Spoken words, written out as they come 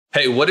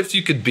Hey, what if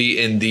you could be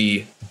in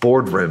the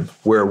boardroom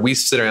where we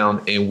sit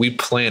down and we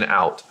plan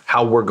out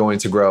how we're going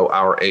to grow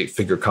our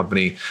 8-figure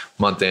company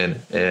month in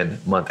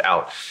and month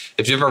out?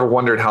 If you've ever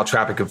wondered how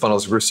traffic and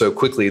funnels grew so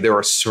quickly, there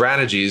are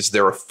strategies,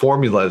 there are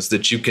formulas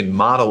that you can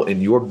model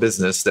in your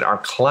business that our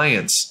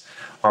clients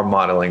are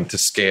modeling to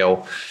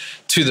scale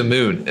to the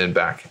moon and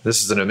back.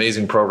 This is an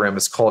amazing program.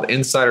 It's called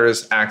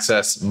Insiders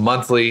Access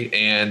Monthly,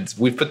 and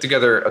we've put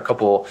together a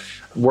couple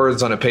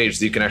words on a page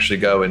that you can actually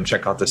go and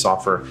check out this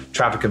offer,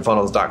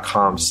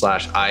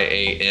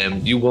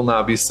 trafficandfunnels.com/IAM. You will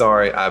not be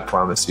sorry, I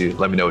promise you.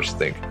 Let me know what you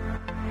think.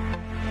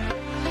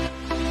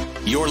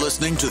 You're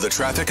listening to the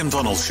Traffic and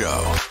Funnels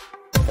Show.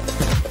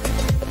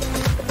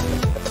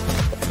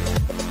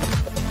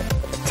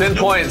 10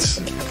 points.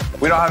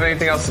 We don't have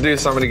anything else to do,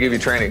 so I'm going to give you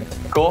training.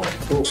 Cool?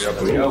 Cool.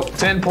 Yep.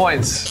 10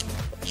 points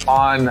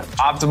on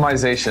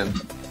optimization.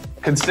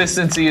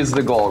 Consistency is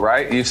the goal,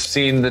 right? You've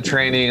seen the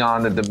training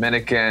on the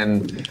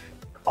Dominican,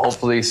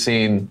 hopefully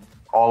seen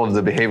all of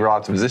the behavioral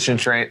optimization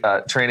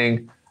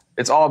training.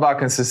 It's all about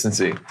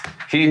consistency.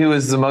 He who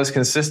is the most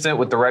consistent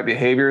with the right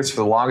behaviors for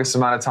the longest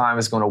amount of time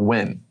is going to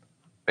win.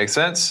 Make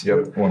sense?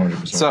 Yep,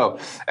 100%. So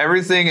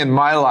everything in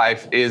my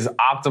life is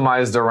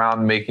optimized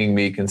around making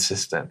me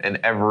consistent. And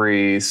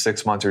every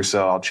 6 months or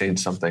so, I'll change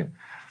something.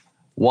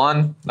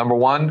 Number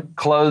one,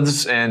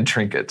 clothes and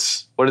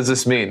trinkets. What does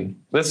this mean?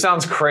 This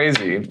sounds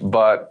crazy,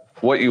 but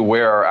what you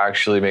wear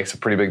actually makes a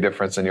pretty big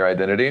difference in your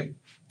identity,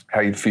 how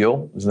you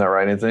feel. Isn't that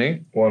right,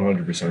 Anthony?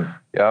 100%.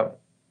 Yep.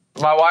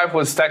 My wife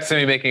was texting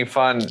me making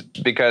fun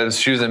because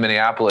she was in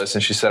Minneapolis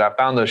and she said, I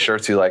found those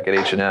shirts you like at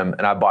H&M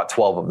and I bought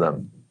 12 of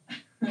them.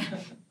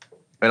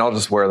 And I'll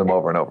just wear them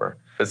over and over.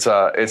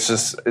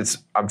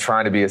 I'm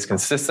trying to be as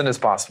consistent as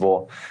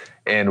possible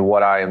in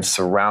what I am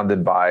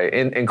surrounded by,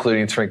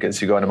 including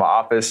trinkets. You go into my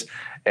office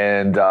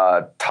and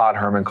Todd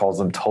Herman calls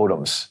them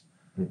totems.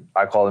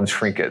 I call them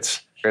trinkets.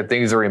 They're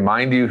things that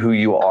remind you who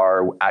you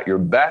are at your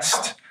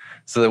best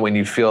so that when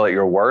you feel at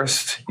your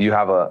worst, you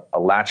have a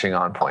latching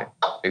on point.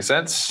 Make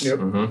sense? Yep.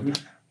 Mm-hmm.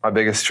 My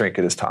biggest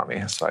trinket is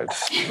Tommy, so I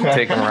just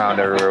take him around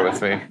everywhere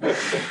with me.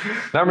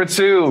 Number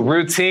two,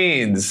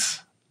 routines.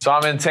 So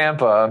I'm in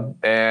Tampa,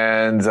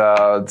 and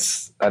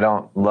it's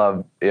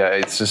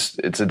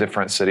a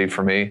different city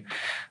for me.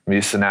 I'm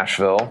used to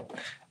Nashville,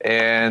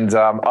 and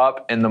I'm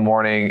up in the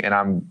morning, and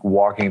I'm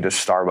walking to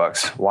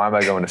Starbucks. Why am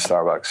I going to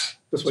Starbucks?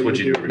 That's what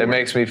you do. It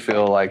makes me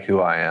feel like who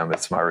I am.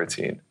 It's my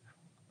routine.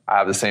 I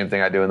have the same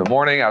thing I do in the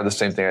morning. I have the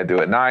same thing I do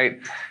at night.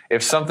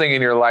 If something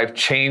in your life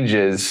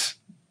changes,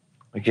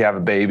 like you have a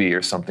baby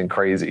or something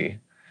crazy,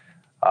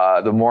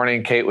 the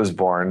morning Kate was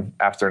born,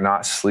 after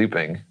not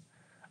sleeping,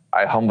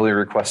 I humbly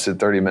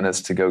requested 30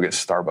 minutes to go get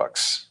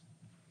Starbucks.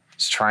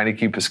 Just trying to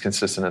keep as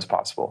consistent as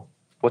possible.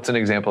 What's an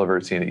example of a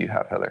routine that you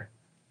have, Heather?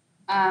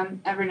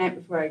 Every night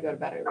before I go to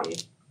bed, I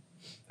read.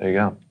 There you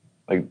go.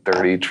 Like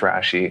dirty,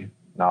 trashy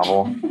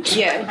novel.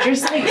 Yeah,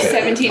 just like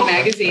 17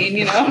 magazine,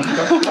 you know?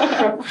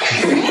 I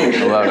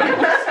love it.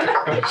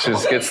 She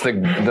just gets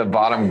the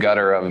bottom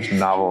gutter of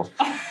novels.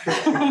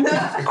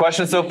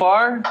 Question so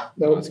far?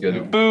 No, that's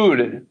good.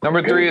 Food.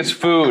 Number three is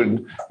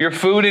food. Your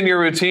food and your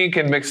routine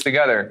can mix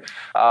together.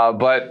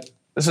 But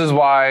this is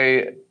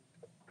why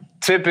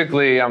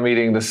typically I'm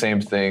eating the same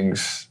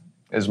things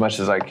as much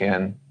as I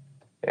can.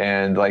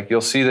 And like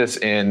you'll see this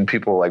in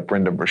people like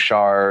Brenda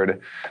Burchard,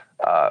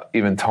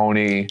 even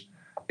Tony.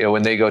 You know,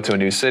 when they go to a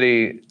new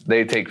city,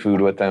 they take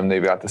food with them.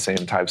 They've got the same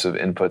types of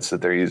inputs that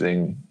they're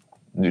using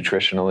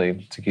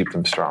nutritionally to keep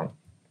them strong.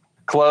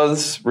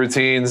 Clothes,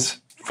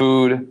 routines,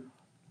 food.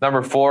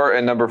 Number 4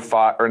 and number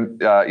 5, 4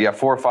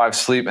 or 5,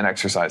 sleep and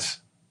exercise.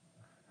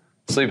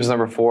 Sleep is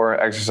number 4,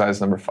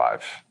 exercise number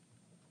 5.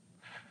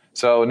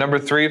 So number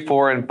 3,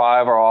 4, and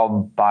 5 are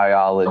all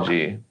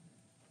biology.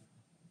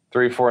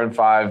 3, 4, and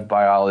 5,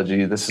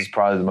 biology. This is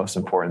probably the most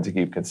important to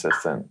keep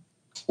consistent.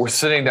 We're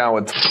sitting down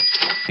with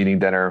eating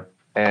dinner,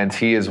 and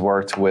he has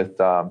worked with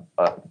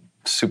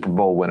Super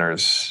Bowl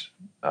winners,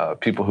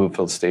 people who have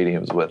filled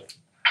stadiums with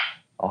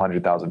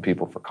 100,000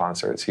 people for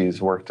concerts.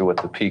 He's worked with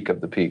the peak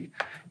of the peak.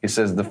 He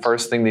says the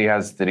first thing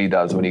that he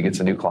does when he gets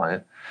a new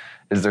client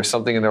is there's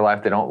something in their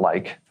life they don't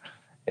like,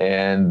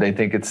 and they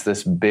think it's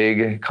this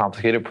big,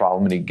 complicated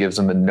problem, and he gives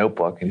them a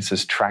notebook, and he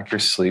says, track your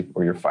sleep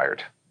or you're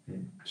fired.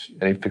 And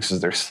he fixes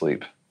their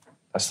sleep.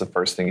 That's the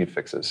first thing he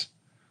fixes.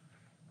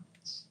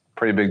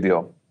 Pretty big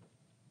deal.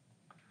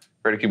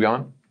 Ready to keep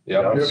going?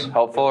 Yeah.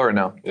 Helpful or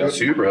no? Yeah,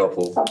 super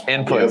helpful.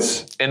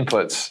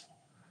 Inputs.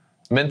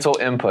 Mental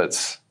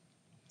inputs.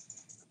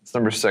 It's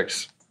number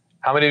 6.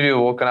 How many of you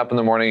have woken up in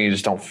the morning and you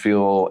just don't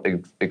feel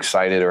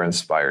excited or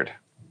inspired?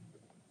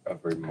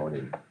 Every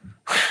morning.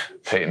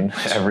 Peyton,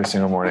 every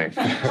single morning.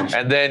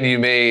 And then you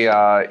may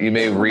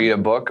read a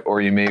book,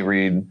 or you may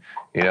read,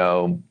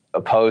 a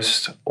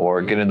post,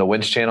 or get in the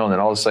Winch channel, and then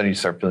all of a sudden you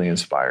start feeling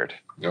inspired.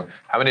 Yeah.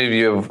 How many of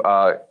you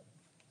have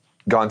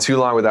gone too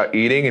long without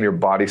eating and your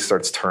body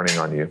starts turning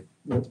on you?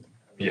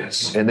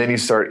 Yes. And then you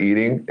start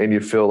eating and you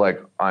feel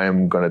like, I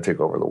am going to take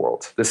over the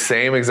world. The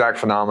same exact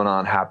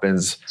phenomenon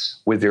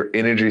happens with your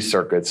energy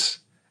circuits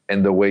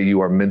and the way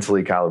you are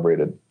mentally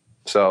calibrated.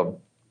 So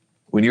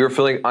When you're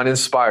feeling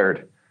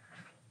uninspired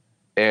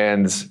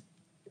and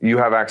you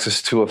have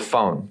access to a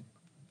phone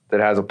that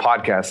has a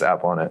podcast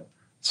app on it,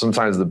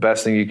 sometimes the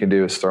best thing you can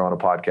do is throw on a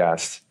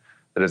podcast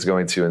that is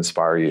going to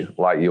inspire you,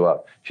 light you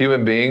up.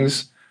 Human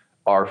beings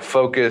are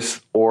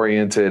focused,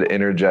 oriented,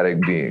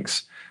 energetic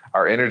beings.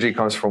 Our energy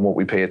comes from what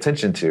we pay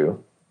attention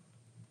to,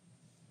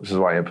 which is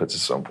why inputs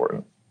is so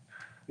important.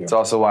 Yeah. It's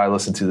also why I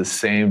listen to the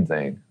same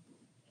thing,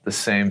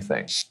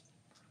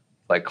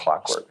 like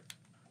clockwork.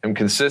 I'm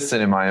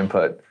consistent in my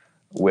input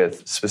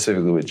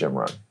specifically with Gym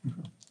Run.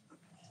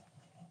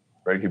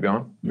 Ready to keep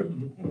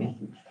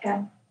going?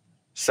 Yeah.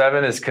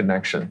 7 is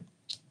connection.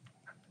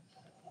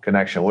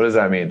 Connection, what does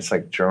that mean? It's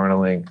like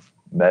journaling,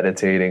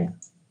 meditating,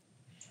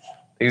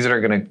 things that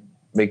are going to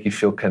make you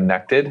feel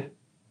connected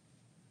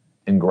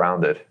and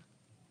grounded.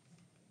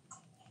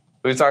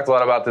 We've talked a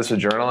lot about this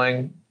with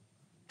journaling.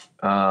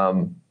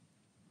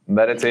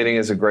 Meditating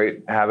is a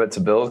great habit to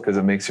build because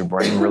it makes your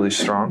brain really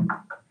strong.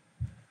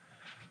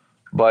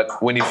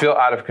 But when you feel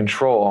out of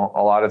control,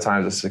 a lot of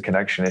times it's a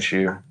connection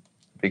issue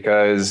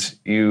because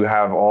you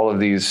have all of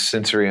these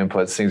sensory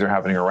inputs, things are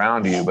happening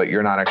around you, but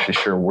you're not actually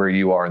sure where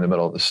you are in the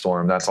middle of the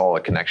storm. That's all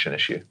a connection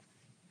issue.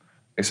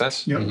 Make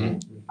sense? Yep.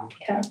 Mm-hmm.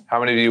 Yeah. How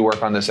many of you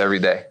work on this every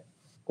day?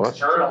 What?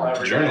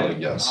 Journaling,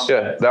 yes.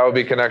 Yeah, that would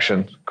be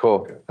connection.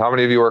 Cool. How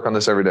many of you work on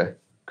this every day?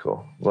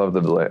 Cool. Love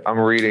the delay. I'm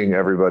reading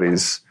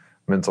everybody's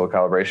mental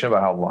calibration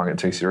about how long it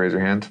takes you to raise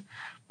your hand,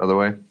 by the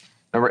way.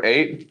 Number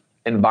 8,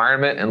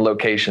 environment and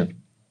location.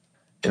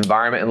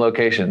 Environment and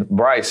location.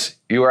 Bryce,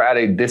 you are at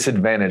a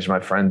disadvantage, my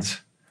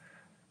friends.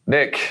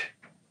 Nick,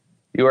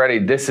 you are at a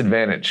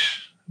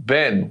disadvantage.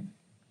 Ben,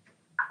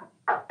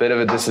 bit of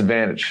a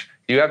disadvantage.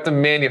 You have to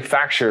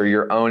manufacture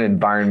your own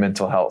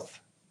environmental health.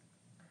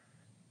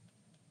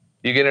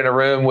 You get in a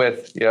room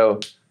with,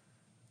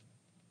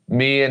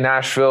 me in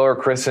Nashville or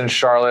Chris in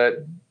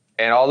Charlotte,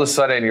 and all of a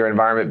sudden your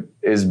environment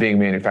is being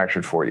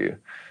manufactured for you.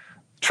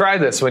 Try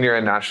this when you're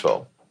in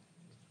Nashville.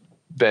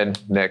 Ben,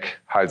 Nick,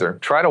 Heiser,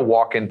 try to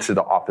walk into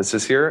the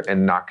offices here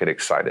and not get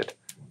excited.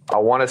 I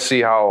want to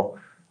see how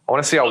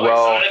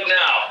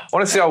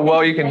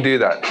well you can do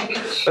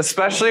that.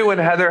 Especially when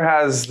Heather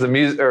has the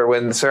music, or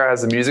when Sarah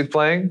has the music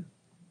playing.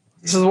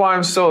 This is why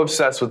I'm so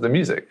obsessed with the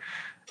music.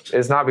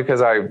 It's not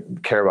because I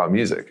care about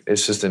music.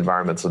 It's just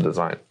environmental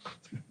design.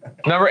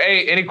 Number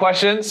 8, any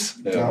questions?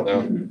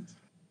 No.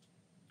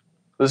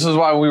 This is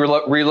why we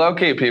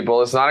relocate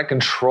people. It's not a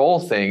control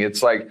thing.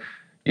 It's like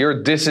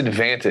you're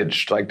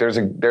disadvantaged. Like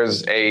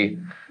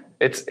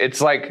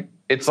it's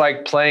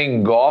like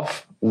playing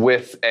golf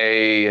with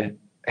a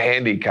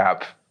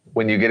handicap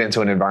when you get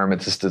into an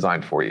environment that's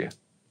designed for you.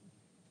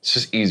 It's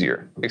just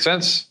easier. Make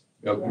sense?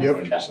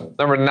 Yep.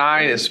 Number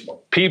 9 is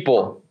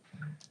people.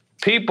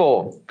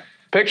 People.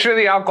 Picture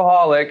the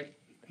alcoholic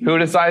who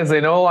decides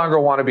they no longer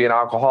want to be an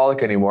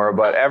alcoholic anymore,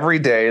 but every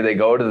day they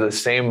go to the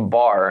same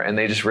bar and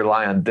they just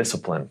rely on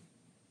discipline.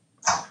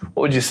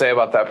 What would you say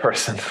about that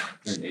person?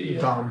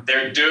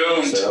 They're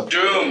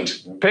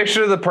doomed.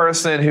 Picture the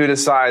person who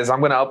decides, I'm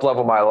going to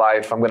up-level my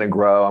life, I'm going to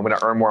grow, I'm going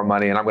to earn more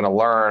money, and I'm going to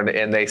learn,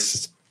 and they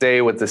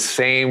stay with the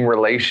same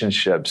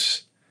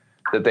relationships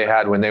that they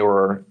had when they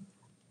were,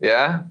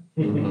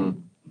 Mm-hmm.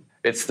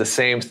 It's the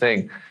same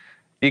thing.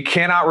 You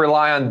cannot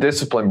rely on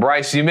discipline.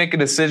 Bryce, you make a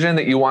decision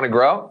that you want to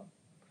grow.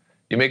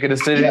 You make a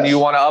decision you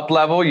want to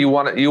up-level. You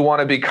want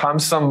to become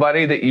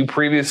somebody that you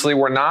previously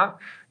were not.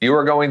 You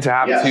are going to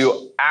have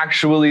to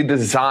actually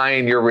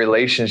design your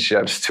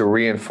relationships to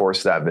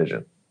reinforce that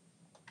vision.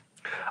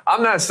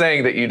 I'm not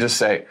saying that you just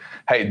say,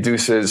 hey,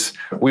 deuces,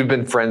 we've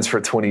been friends for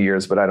 20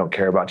 years, but I don't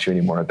care about you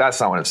anymore. That's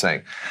not what I'm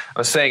saying.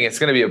 I'm saying it's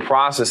going to be a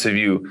process of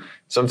you.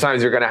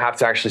 Sometimes you're going to have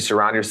to actually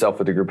surround yourself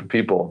with a group of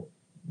people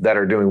that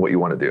are doing what you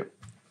want to do.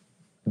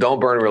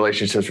 Don't burn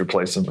relationships,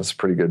 replace them. That's a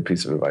pretty good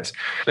piece of advice.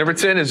 Number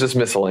 10 is just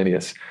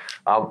miscellaneous.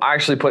 I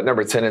actually put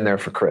number 10 in there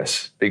for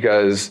Chris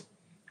because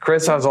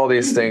Chris has all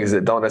these things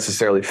that don't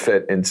necessarily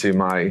fit into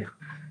my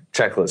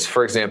checklist.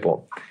 For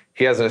example,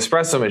 he has an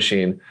espresso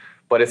machine,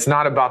 but it's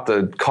not about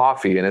the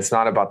coffee and it's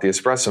not about the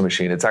espresso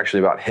machine. It's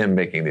actually about him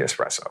making the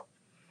espresso.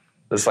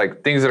 It's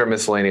like things that are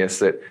miscellaneous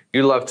that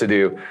you love to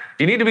do.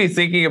 You need to be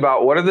thinking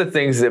about what are the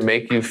things that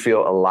make you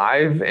feel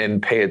alive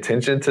and pay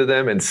attention to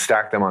them and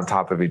stack them on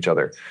top of each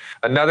other.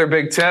 Another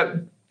big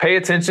tip, pay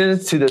attention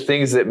to the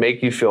things that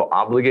make you feel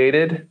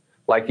obligated,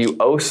 like you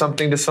owe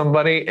something to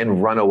somebody,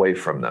 and run away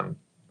from them.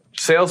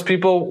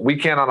 Salespeople, we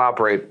cannot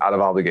operate out of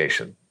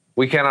obligation.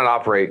 We cannot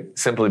operate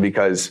simply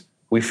because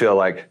we feel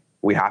like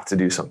we have to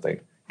do something.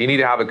 You need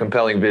to have a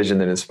compelling vision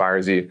that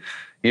inspires you.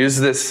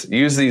 Use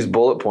these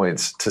bullet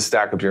points to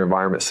stack up your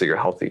environment so you're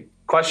healthy.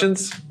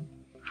 Questions?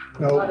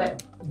 No.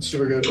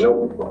 Super good.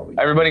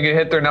 Everybody can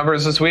hit their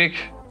numbers this week?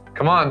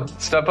 Come on,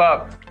 step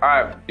up. All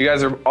right, you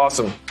guys are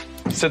awesome.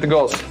 Set the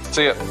goals.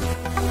 See ya.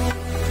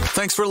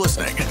 Thanks for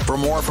listening. For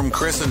more from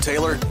Chris and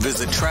Taylor,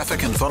 visit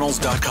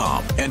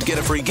trafficandfunnels.com and get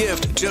a free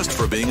gift just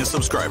for being a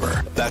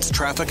subscriber. That's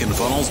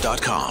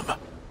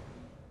trafficandfunnels.com.